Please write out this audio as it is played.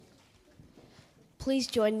Please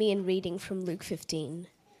join me in reading from Luke 15.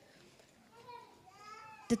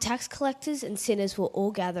 The tax collectors and sinners were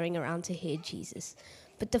all gathering around to hear Jesus,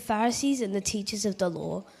 but the Pharisees and the teachers of the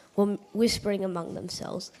law were whispering among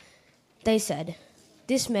themselves. They said,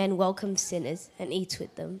 "This man welcomes sinners and eats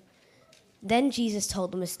with them." Then Jesus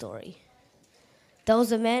told them a story. There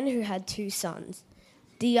was a man who had 2 sons.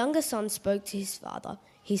 The younger son spoke to his father.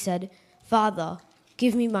 He said, "Father,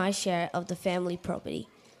 give me my share of the family property."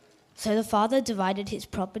 So the father divided his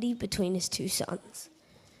property between his 2 sons.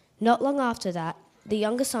 Not long after that, the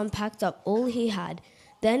younger son packed up all he had.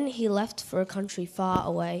 Then he left for a country far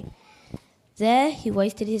away. There he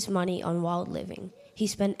wasted his money on wild living. He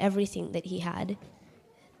spent everything that he had.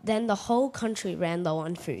 Then the whole country ran low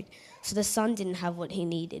on food, so the son didn't have what he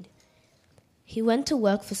needed. He went to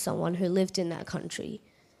work for someone who lived in that country.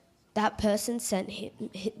 That person sent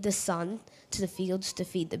the son to the fields to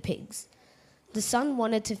feed the pigs. The son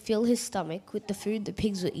wanted to fill his stomach with the food the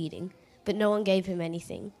pigs were eating, but no one gave him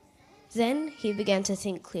anything. Then he began to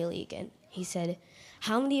think clearly again. He said,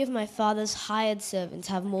 "How many of my father's hired servants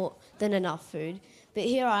have more than enough food? But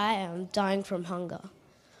here I am, dying from hunger.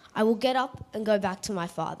 I will get up and go back to my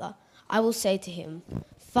father. I will say to him,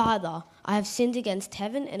 'Father, I have sinned against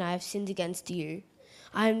heaven and I have sinned against you.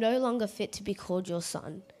 I am no longer fit to be called your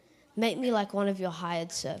son. Make me like one of your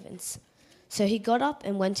hired servants.' So he got up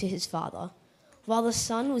and went to his father. While the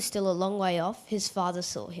son was still a long way off, his father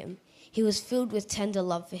saw him. He was filled with tender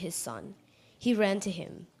love for his son. He ran to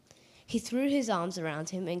him. He threw his arms around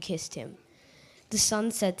him and kissed him. The son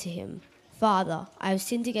said to him, 'Father, I have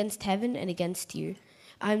sinned against heaven and against you.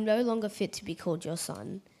 I am no longer fit to be called your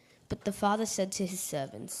son.' But the father said to his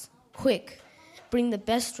servants, 'Quick, bring the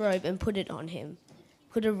best robe and put it on him.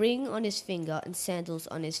 Put a ring on his finger and sandals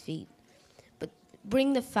on his feet. But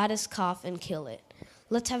bring the fattest calf and kill it.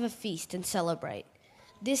 Let's have a feast and celebrate.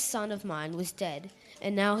 This son of mine was dead,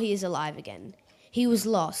 and now he is alive again. He was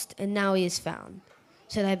lost, and now he is found.'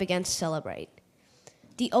 So they began to celebrate.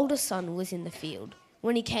 The older son was in the field.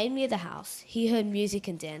 When he came near the house, he heard music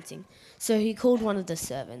and dancing, so he called one of the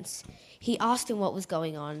servants. He asked him what was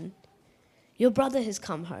going on. 'Your brother has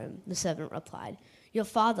come home,' the servant replied. 'Your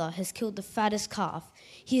father has killed the fattest calf.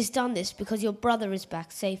 He has done this because your brother is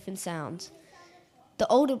back safe and sound.' The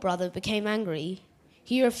older brother became angry.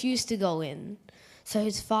 He refused to go in. So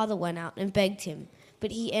his father went out and begged him. But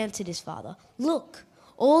he answered his father, 'Look,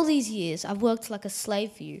 all these years I've worked like a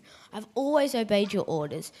slave for you. I've always obeyed your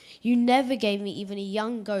orders. You never gave me even a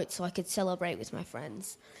young goat so I could celebrate with my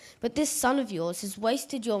friends. But this son of yours has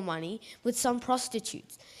wasted your money with some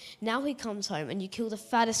prostitutes. Now he comes home and you kill the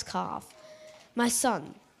fattest calf.' 'My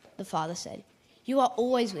son,' the father said, 'you are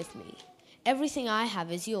always with me. Everything I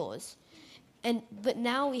have is yours. But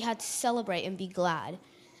now we had to celebrate and be glad.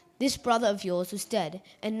 This brother of yours was dead,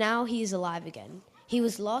 and now he is alive again. He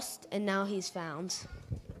was lost, and now he is found.'"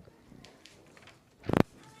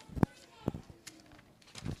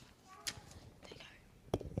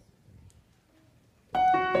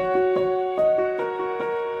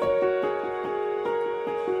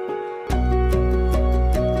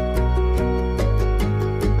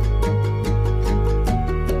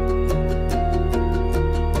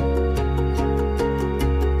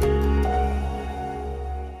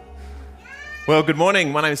 Well, good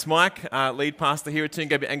morning. My name is Mike, lead pastor here at Toonie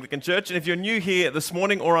Kids Anglican Church. And if you're new here this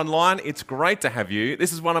morning or online, it's great to have you.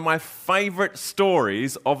 This is one of my favourite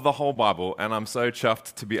stories of the whole Bible, and I'm so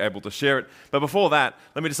chuffed to be able to share it. But before that,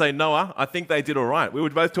 let me just say, Noah, I think they did all right. We were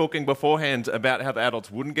both talking beforehand about how the adults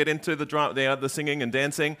wouldn't get into the singing and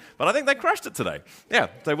dancing, but I think they crushed it today. Yeah,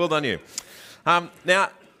 so well done you. Now,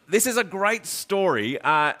 this is a great story.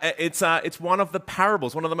 It's one of the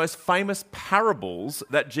parables, one of the most famous parables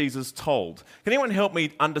that Jesus told. Can anyone help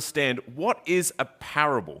me understand what is a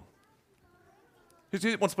parable?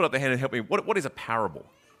 Who wants to put up their hand and help me? What is a parable?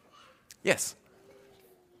 Yes.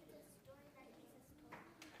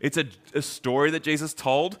 It's a story that Jesus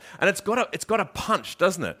told, and it's got a punch,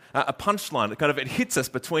 doesn't it? A punchline. It hits us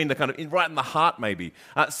between right in the heart, maybe.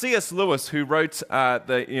 C.S. Lewis, who wrote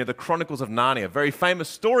the Chronicles of Narnia, a very famous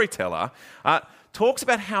storyteller, talks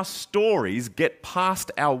about how stories get past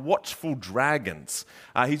our watchful dragons.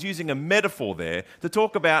 He's using a metaphor there to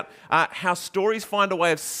talk about how stories find a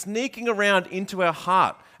way of sneaking around into our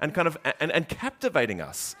heart and and captivating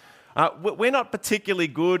us. We're not particularly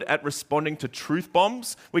good at responding to truth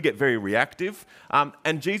bombs. We get very reactive,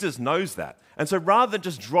 and Jesus knows that. And so rather than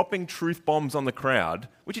just dropping truth bombs on the crowd,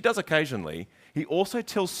 which he does occasionally, he also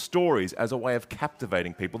tells stories as a way of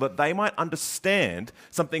captivating people that they might understand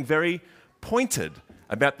something very pointed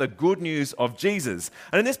about the good news of Jesus.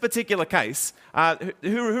 And in this particular case,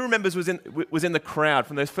 who remembers was in the crowd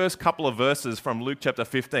from those first couple of verses from Luke chapter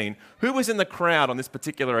 15? Who was in the crowd on this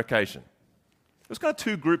particular occasion? It was kind of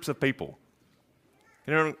two groups of people.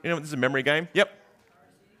 You know, this is a memory game? Yep.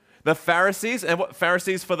 The Pharisees, and what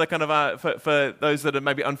Pharisees for the kind of for those that are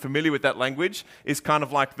maybe unfamiliar with that language is kind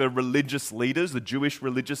of like the religious leaders, the Jewish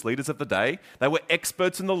religious leaders of the day. They were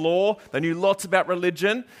experts in the law. They knew lots about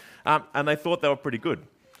religion, and they thought they were pretty good.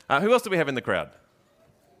 Who else do we have in the crowd?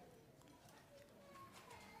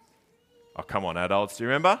 Oh, come on, adults. Do you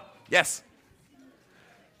remember? Yes.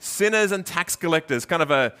 Sinners and tax collectors, kind of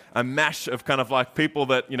a mash of kind of like people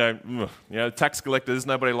that, tax collectors,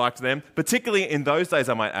 nobody liked them. Particularly in those days,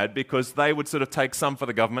 I might add, because they would sort of take some for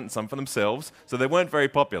the government and some for themselves, so they weren't very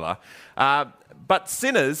popular. But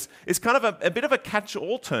sinners is kind of a bit of a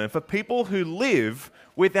catch-all term for people who live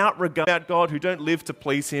without regard for God, who don't live to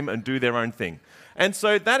please Him and do their own thing. And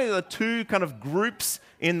so that is the two kind of groups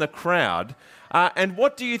in the crowd. And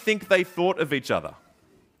what do you think they thought of each other?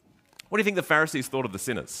 What do you think the Pharisees thought of the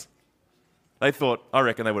sinners? I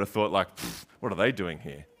reckon they would have thought, like, what are they doing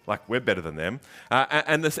here? Like, we're better than them.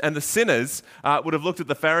 And the sinners would have looked at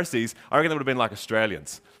the Pharisees. I reckon they would have been like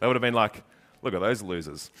Australians. They would have been like, look at those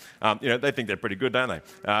losers. They think they're pretty good, don't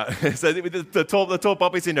they? So the tall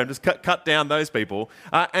poppy syndrome, just cut down those people.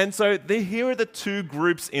 And so here are the two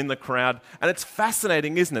groups in the crowd. And it's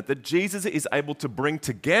fascinating, isn't it, that Jesus is able to bring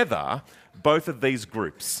together both of these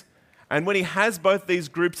groups. And when He has both these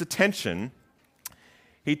groups' attention,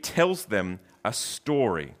 He tells them a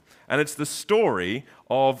story. And it's the story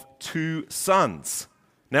of two sons.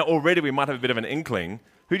 Now, already we might have a bit of an inkling.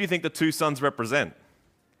 Who do you think the two sons represent?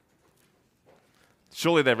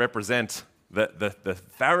 Surely they represent the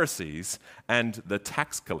Pharisees and the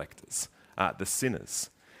tax collectors, the sinners.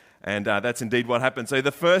 And that's indeed what happened. So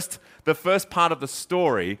the first part of the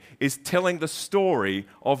story is telling the story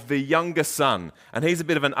of the younger son. And he's a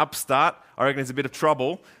bit of an upstart. I reckon he's a bit of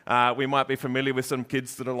trouble. We might be familiar with some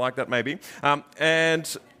kids that are like that maybe.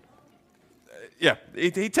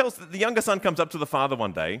 He tells, the younger son comes up to the father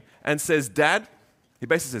one day and says, Dad, he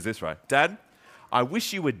basically says this, right? Dad, I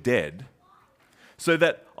wish you were dead so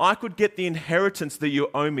that I could get the inheritance that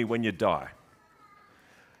you owe me when you die.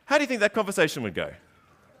 How do you think that conversation would go?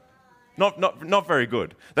 Not very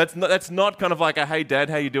good. That's not kind of like a, hey,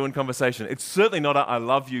 Dad, how you doing conversation. It's certainly not a I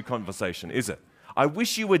love you conversation, is it? I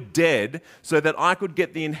wish you were dead so that I could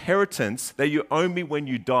get the inheritance that you owe me when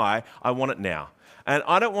you die. I want it now. And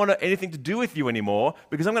I don't want anything to do with you anymore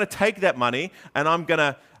because I'm going to take that money and I'm going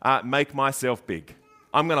to make myself big.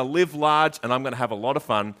 I'm going to live large and I'm going to have a lot of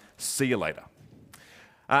fun. See you later.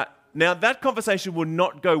 Now, that conversation would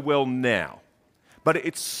not go well now, but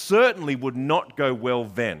it certainly would not go well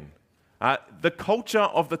then. The culture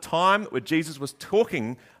of the time where Jesus was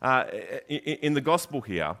talking in the gospel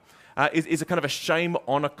here is a kind of a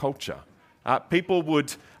shame-honor culture. People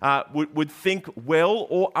would think well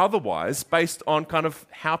or otherwise based on kind of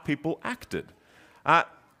how people acted.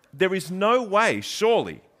 There is no way,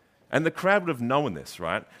 surely, and the crowd would have known this,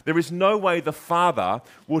 right? There is no way the father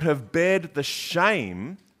would have bared the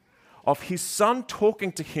shame of his son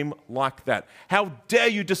talking to him like that. How dare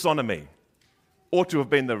you dishonor me? Ought to have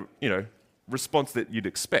been the response that you'd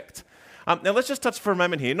expect. Now let's just touch for a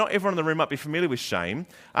moment here. Not everyone in the room might be familiar with shame.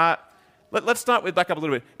 Let's start with back up a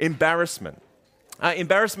little bit. Embarrassment.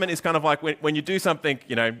 Embarrassment is kind of like when you do something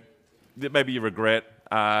that maybe you regret,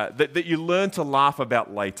 that you learn to laugh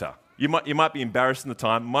about later. You might be embarrassed in the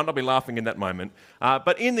time, might not be laughing in that moment,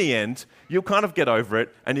 but in the end, you'll kind of get over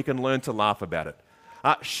it and you can learn to laugh about it.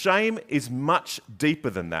 Shame is much deeper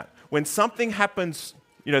than that. When something happens,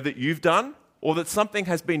 that you've done, or that something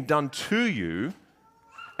has been done to you,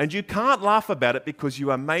 and you can't laugh about it because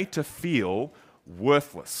you are made to feel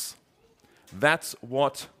worthless. That's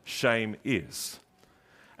what shame is.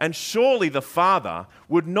 And surely the father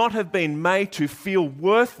would not have been made to feel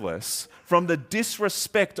worthless from the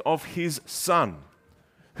disrespect of his son.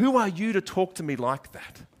 Who are you to talk to me like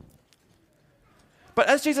that? But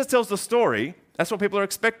as Jesus tells the story, that's what people are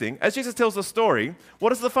expecting. As Jesus tells the story, what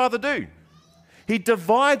does the father do? He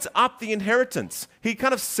divides up the inheritance. He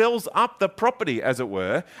kind of sells up the property, as it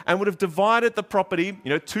were, and would have divided the property,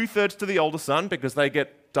 2/3 to the older son because they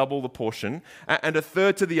get double the portion, and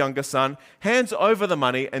 1/3 to the younger son, hands over the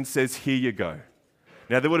money and says, here you go.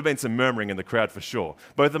 Now, there would have been some murmuring in the crowd for sure,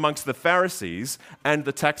 both amongst the Pharisees and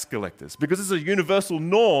the tax collectors, because this is a universal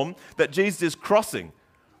norm that Jesus is crossing.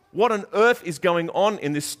 What on earth is going on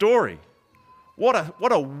in this story? What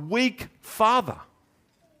a weak father.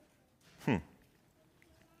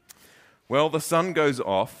 Well, the son goes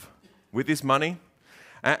off with his money,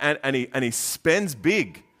 And he spends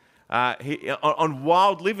big. On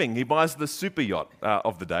wild living. He buys the super yacht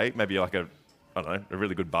of the day, maybe like a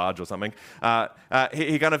really good barge or something.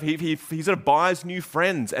 He sort of buys new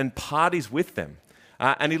friends and parties with them.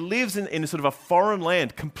 And he lives in sort of a foreign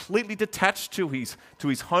land, completely detached to his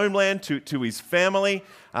homeland, to his family,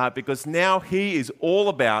 because now he is all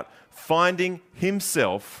about finding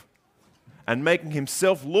himself and making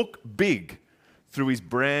himself look big through his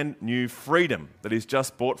brand new freedom that he's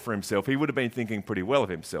just bought for himself. He would have been thinking pretty well of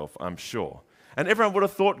himself, I'm sure. And everyone would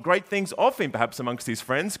have thought great things of him, perhaps amongst his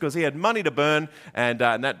friends, because he had money to burn, and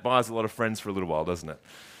that buys a lot of friends for a little while, doesn't it?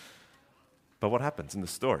 But what happens in the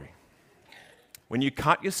story? When you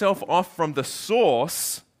cut yourself off from the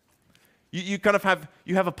source, you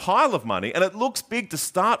have a pile of money, and it looks big to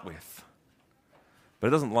start with, but it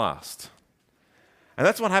doesn't last. And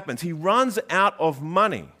that's what happens. He runs out of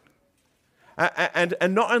money. And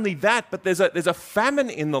not only that, but there's a famine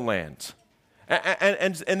in the land.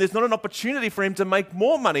 And there's not an opportunity for him to make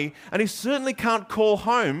more money, and he certainly can't call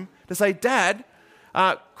home to say, Dad,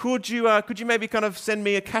 could you maybe kind of send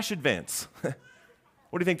me a cash advance?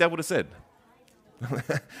 What do you think Dad would have said?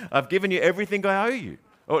 I've given you everything I owe you.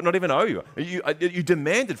 Or not even owe you. You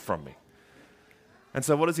demanded from me. And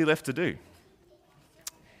so what is he left to do?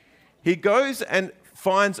 He goes and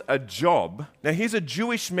finds a job. Now, he's a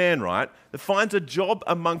Jewish man, right, that finds a job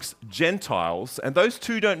amongst Gentiles, and those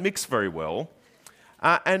two don't mix very well.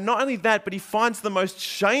 And not only that, but he finds the most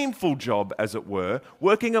shameful job, as it were,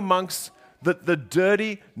 working amongst the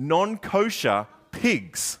dirty, non-kosher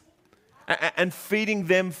pigs and feeding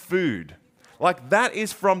them food. Like, that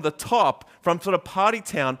is from the top, from sort of party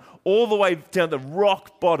town, all the way down to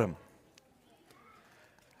rock bottom.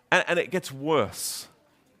 And it gets worse.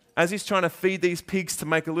 As he's trying to feed these pigs to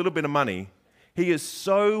make a little bit of money, he is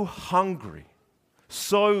so hungry,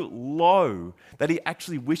 so low, that he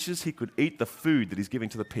actually wishes he could eat the food that he's giving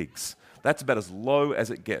to the pigs. That's about as low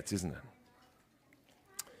as it gets, isn't it?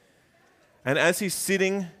 And as he's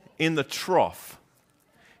sitting in the trough,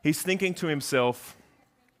 he's thinking to himself,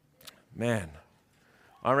 man,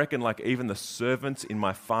 I reckon like even the servants in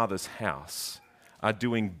my father's house are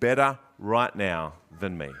doing better right now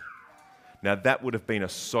than me. Now, that would have been a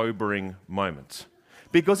sobering moment.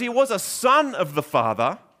 Because he was a son of the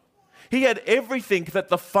Father. He had everything that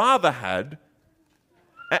the Father had.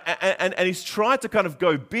 And he's tried to kind of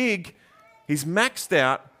go big. He's maxed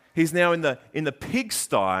out. He's now in the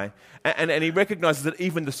pigsty. And he recognizes that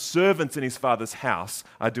even the servants in his Father's house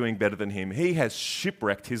are doing better than him. He has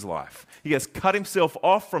shipwrecked his life. He has cut himself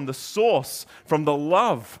off from the source, from the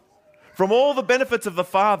love, from all the benefits of the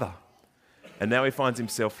Father. And now he finds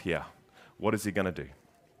himself here. What is he going to do?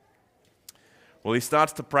 Well, he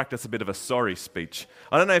starts to practice a bit of a sorry speech.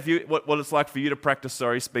 I don't know what it's like for you to practice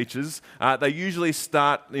sorry speeches. They usually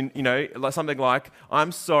start in, something like,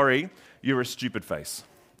 I'm sorry, you're a stupid face.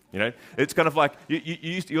 It's kind of like,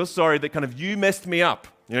 you're sorry that kind of you messed me up.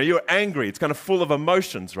 You're angry. It's kind of full of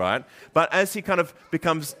emotions, right? But as he kind of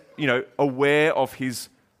becomes, aware of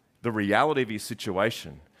the reality of his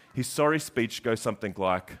situation, his sorry speech goes something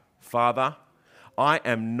like, Father, I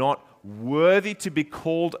am not worthy to be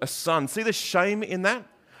called a son. See the shame in that?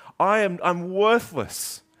 I'm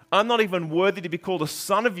worthless. I'm not even worthy to be called a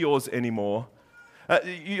son of yours anymore.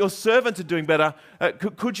 Your servants are doing better.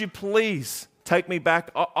 Could you please take me back?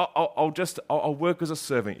 I'll work as a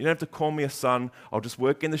servant. You don't have to call me a son. I'll just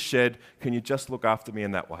work in the shed. Can you just look after me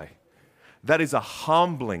in that way? That is a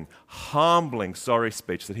humbling sorry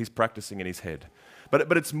speech that he's practicing in his head.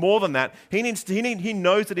 But it's more than that. He knows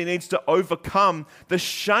that he needs to overcome the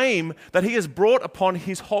shame that he has brought upon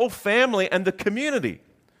his whole family and the community.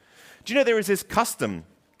 Do you know there is this custom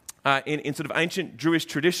in sort of ancient Jewish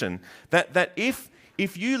tradition that if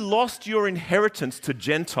you lost your inheritance to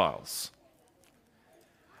Gentiles,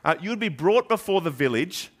 you would be brought before the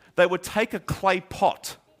village. They would take a clay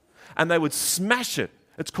pot and they would smash it.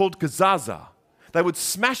 It's called gazaza. They would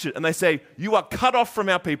smash it and they say, you are cut off from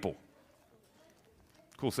our people.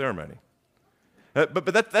 Cool ceremony.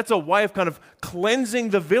 But that's a way of kind of cleansing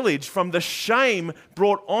the village from the shame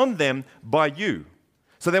brought on them by you.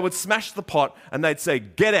 So they would smash the pot and they'd say,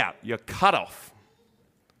 get out, you're cut off.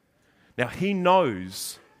 Now he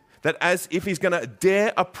knows that as if he's going to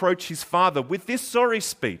dare approach his father with this sorry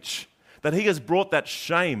speech, that he has brought that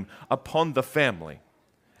shame upon the family.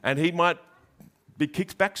 And he might be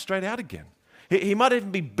kicked back straight out again. He might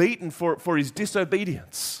even be beaten for his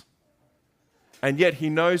disobedience. And yet he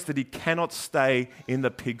knows that he cannot stay in the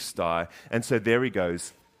pigsty. And so there he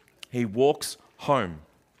goes. He walks home,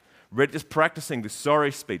 just practicing the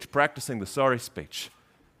sorry speech.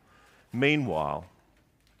 Meanwhile,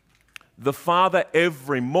 the Father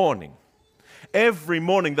every morning. Every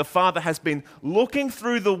morning, the Father has been looking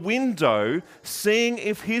through the window, seeing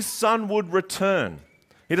if his Son would return.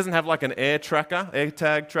 He doesn't have like an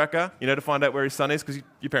AirTag tracker, to find out where his son is, because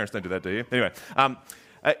your parents don't do that, do you? Anyway,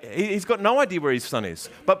 he's got no idea where his son is,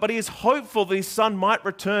 but he is hopeful that his son might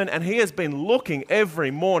return, and he has been looking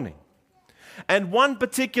every morning. And one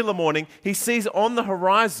particular morning, he sees on the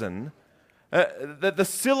horizon the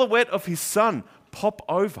silhouette of his son pop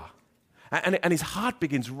over, and his heart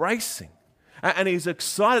begins racing, and he's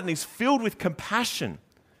excited, and he's filled with compassion.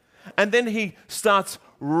 And then he starts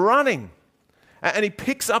running, and he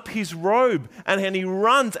picks up his robe, and he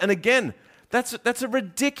runs, and again, that's a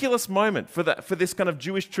ridiculous moment for this kind of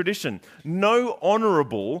Jewish tradition. No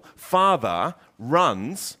honorable father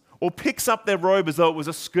runs or picks up their robe as though it was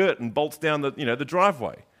a skirt and bolts down the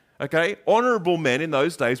driveway. Okay? Honorable men in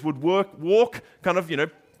those days would walk kind of,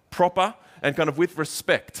 proper and kind of with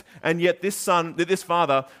respect. And yet this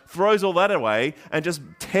father throws all that away and just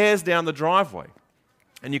tears down the driveway.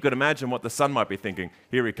 And you could imagine what the son might be thinking.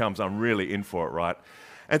 Here he comes, I'm really in for it, right?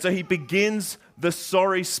 And so he begins the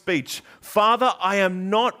sorry speech. Father, I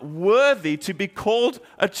am not worthy to be called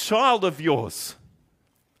a child of yours.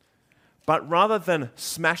 But rather than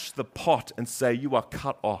smash the pot and say, you are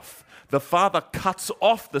cut off, the father cuts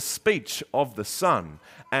off the speech of the son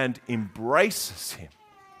and embraces him.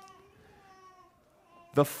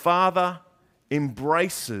 The father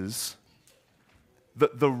embraces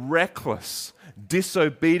the reckless,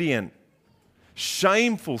 disobedient,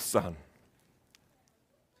 shameful son,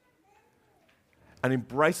 and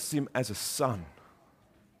embraces him as a son.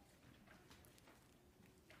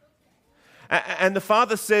 And the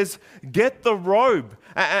father says, get the robe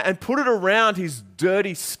and put it around his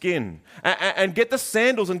dirty skin, and get the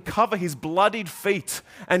sandals and cover his bloodied feet,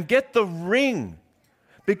 and get the ring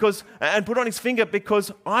and put on his finger, because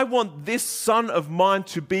I want this son of mine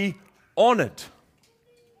to be honored.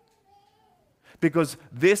 Because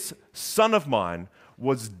this son of mine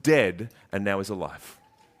was dead and now is alive.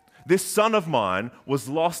 This son of mine was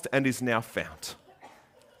lost and is now found.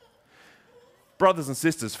 Brothers and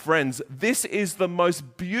sisters, friends, this is the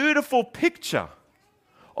most beautiful picture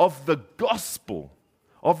of the gospel,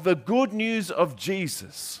 of the good news of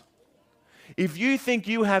Jesus. If you think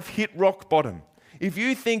you have hit rock bottom, if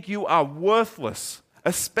you think you are worthless,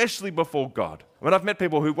 especially before God. I mean, I've met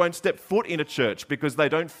people who won't step foot in a church because they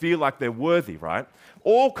don't feel like they're worthy, right?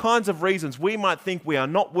 All kinds of reasons we might think we are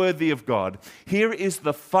not worthy of God. Here is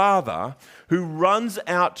the Father who runs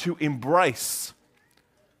out to embrace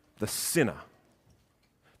the sinner,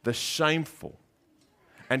 the shameful,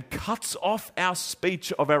 and cuts off our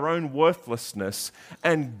speech of our own worthlessness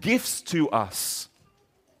and gifts to us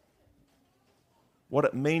what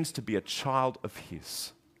it means to be a child of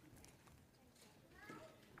His.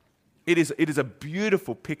 It is a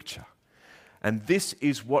beautiful picture. And this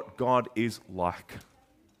is what God is like.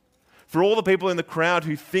 For all the people in the crowd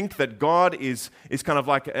who think that God is kind of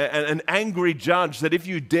like an angry judge, that if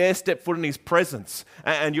you dare step foot in His presence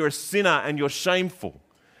and you're a sinner and you're shameful,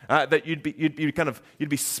 that you'd be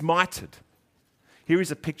smited. Here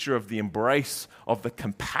is a picture of the embrace of the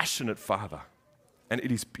compassionate Father, and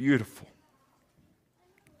it is beautiful.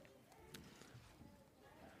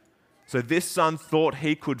 So this son thought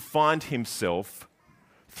he could find himself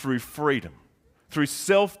through freedom, through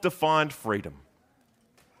self-defined freedom.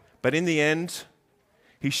 But in the end,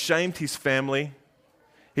 he shamed his family.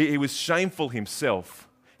 He was shameful himself.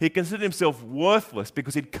 He considered himself worthless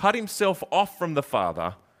because he'd cut himself off from the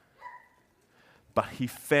Father. But he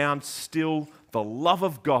found still the love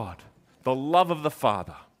of God, the love of the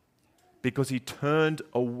Father, because he turned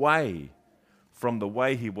away from the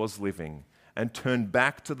way he was living and turned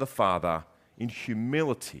back to the Father in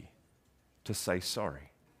humility to say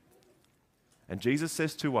sorry. And Jesus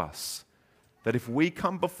says to us that if we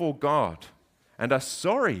come before God and are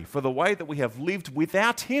sorry for the way that we have lived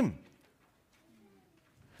without Him,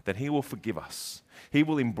 then He will forgive us. He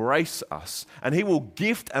will embrace us, and He will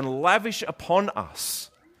gift and lavish upon us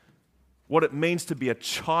what it means to be a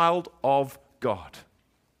child of God.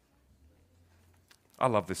 I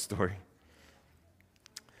love this story.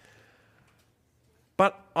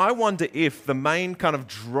 But I wonder if the main kind of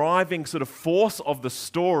driving sort of force of the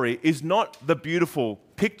story is not the beautiful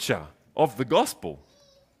picture of the gospel,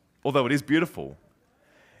 although it is beautiful.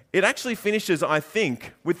 It actually finishes, I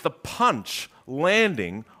think, with the punch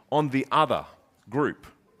landing on the other group.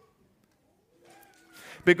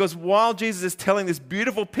 Because while Jesus is telling this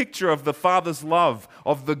beautiful picture of the Father's love,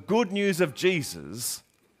 of the good news of Jesus,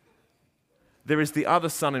 there is the other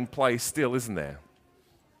son in play still, isn't there?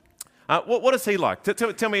 What is he like?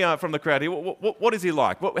 Tell me from the crowd here, what is he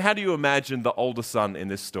like? How do you imagine the older son in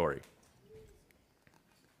this story?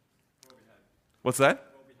 What's that?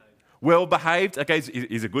 Well behaved. Okay,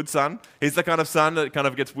 he's a good son. He's the kind of son that kind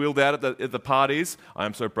of gets wheeled out at the parties. I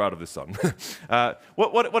am so proud of this son.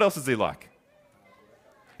 What else is he like?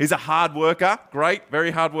 He's a hard worker. Great,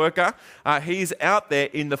 very hard worker. He's out there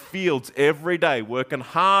in the fields every day working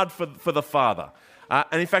hard for the father.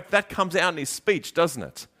 And in fact, that comes out in his speech, doesn't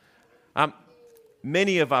it?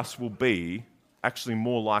 Many of us will be actually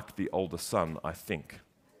more like the older son, I think.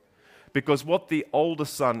 Because what the older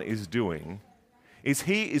son is doing is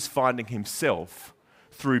he is finding himself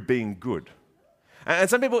through being good. And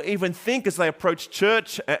some people even think as they approach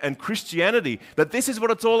church and Christianity that this is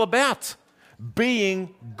what it's all about,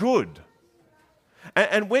 being good.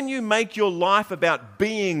 And when you make your life about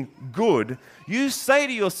being good, you say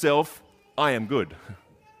to yourself, I am good.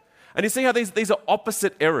 And you see how these are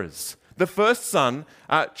opposite errors. The first son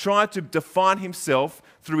tried to define himself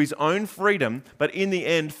through his own freedom, but in the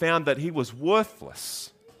end found that he was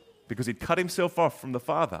worthless because he'd cut himself off from the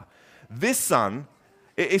father. This son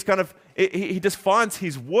is he defines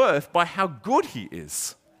his worth by how good he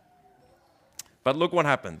is. But look what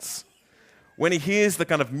happens. When he hears the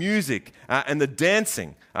kind of music and the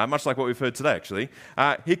dancing, much like what we've heard today actually,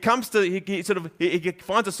 he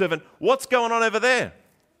finds a servant, what's going on over there?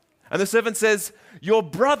 And the servant says, your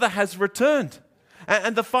brother has returned.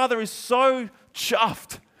 And the father is so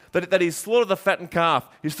chuffed that he's slaughtered the fattened calf.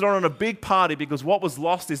 He's thrown on a big party because what was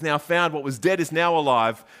lost is now found, what was dead is now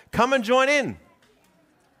alive. Come and join in.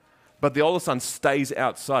 But the older son stays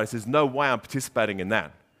outside. He says, no way I'm participating in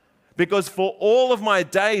that. Because for all of my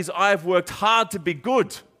days, I have worked hard to be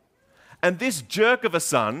good. And this jerk of a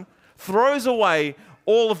son throws away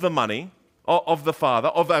all of the money of the father,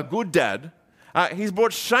 of our good dad. He's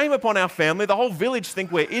brought shame upon our family. The whole village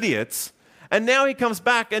think we're idiots. And now he comes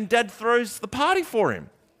back and dad throws the party for him.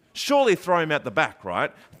 Surely throw him out the back,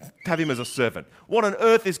 right? Have him as a servant. What on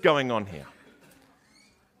earth is going on here?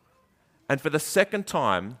 And for the second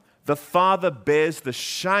time, the father bears the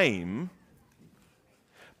shame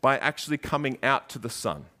by actually coming out to the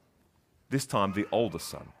son. This time, the older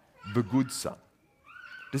son, the good son.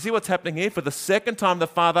 Do you see what's happening here? For the second time, the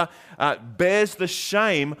father bears the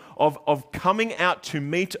shame of coming out to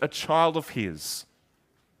meet a child of his.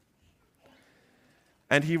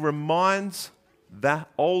 And he reminds that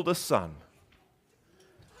older son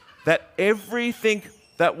that everything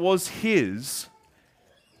that was his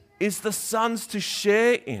is the son's to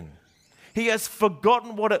share in. He has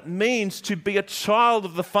forgotten what it means to be a child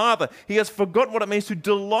of the Father. He has forgotten what it means to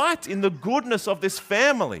delight in the goodness of this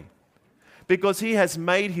family because he has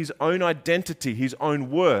made his own identity, his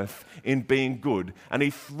own worth in being good, and he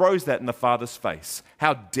throws that in the Father's face.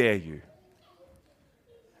 How dare you?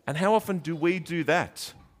 And how often do we do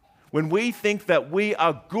that? When we think that we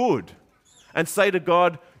are good and say to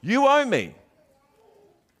God, you owe me.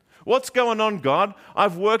 What's going on, God?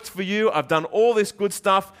 I've worked for you. I've done all this good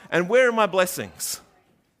stuff. And where are my blessings?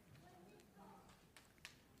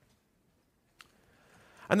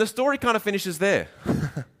 And the story kind of finishes there.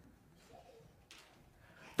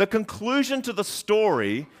 The conclusion to the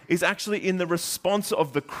story is actually in the response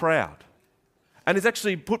of the crowd. And is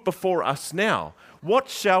actually put before us now. What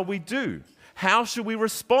shall we do? How should we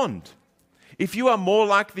respond? If you are more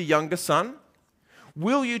like the younger son,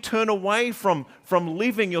 will you turn away from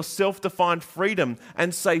living your self-defined freedom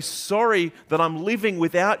and say, sorry that I'm living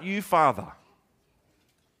without you, Father?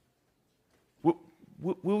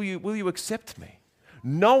 Will you accept me?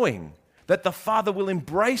 Knowing that the Father will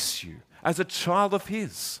embrace you as a child of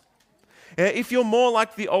his. If you're more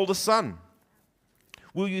like the older son,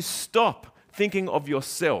 will you stop thinking of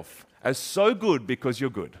yourself as so good because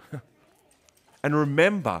you're good? And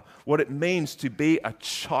remember what it means to be a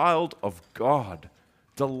child of God,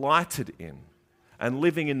 delighted in and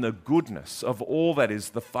living in the goodness of all that is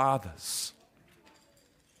the Father's.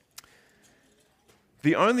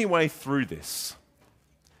 The only way through this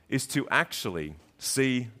is to actually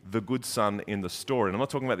see the good son in the story. And I'm not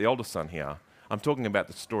talking about the older son here. I'm talking about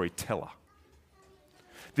the storyteller.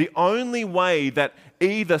 The only way that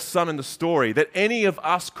either son in the story, that any of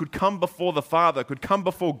us could come before the Father, could come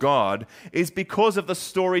before God, is because of the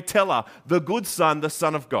storyteller, the good son, the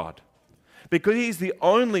Son of God. Because he's the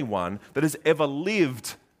only one that has ever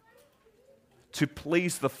lived to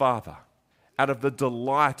please the Father out of the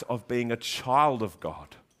delight of being a child of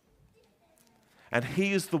God. And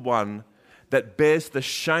he is the one that bears the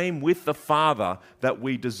shame with the Father that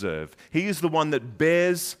we deserve. He is the one that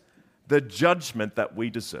bears the judgment that we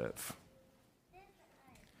deserve.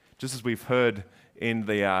 Just as we've heard in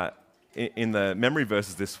the memory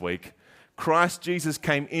verses this week, Christ Jesus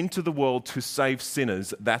came into the world to save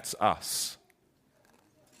sinners. That's us.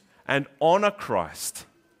 And honor Christ.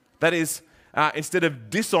 That is, instead of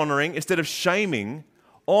dishonoring, instead of shaming,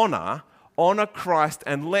 honor Christ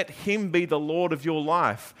and let him be the Lord of your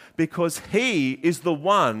life, because he is the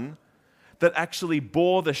one that actually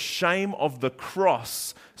bore the shame of the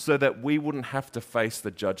cross so that we wouldn't have to face the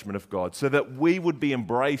judgment of God, so that we would be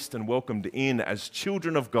embraced and welcomed in as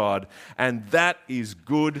children of God. And that is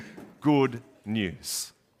good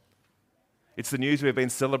news. It's the news we've been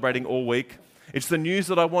celebrating all week. It's the news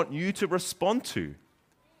that I want you to respond to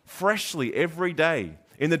freshly every day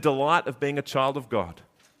in the delight of being a child of God.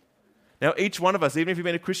 Now, each one of us, even if you've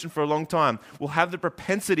been a Christian for a long time, will have the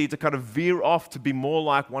propensity to kind of veer off to be more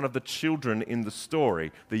like one of the children in the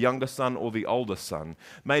story, the younger son or the older son.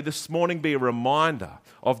 May this morning be a reminder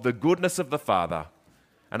of the goodness of the Father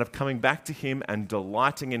and of coming back to him and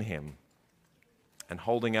delighting in him and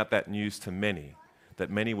holding out that news to many,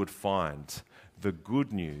 that many would find the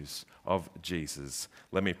good news of Jesus.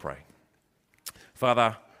 Let me pray.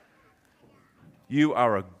 Father, you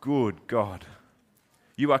are a good God.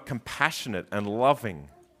 You are compassionate and loving,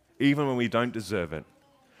 even when we don't deserve it.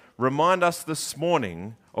 Remind us this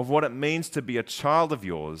morning of what it means to be a child of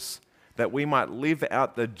yours, that we might live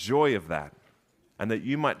out the joy of that, and that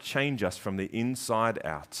you might change us from the inside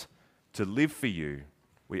out to live for you.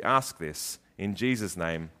 We ask this in Jesus'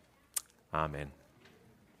 name. Amen.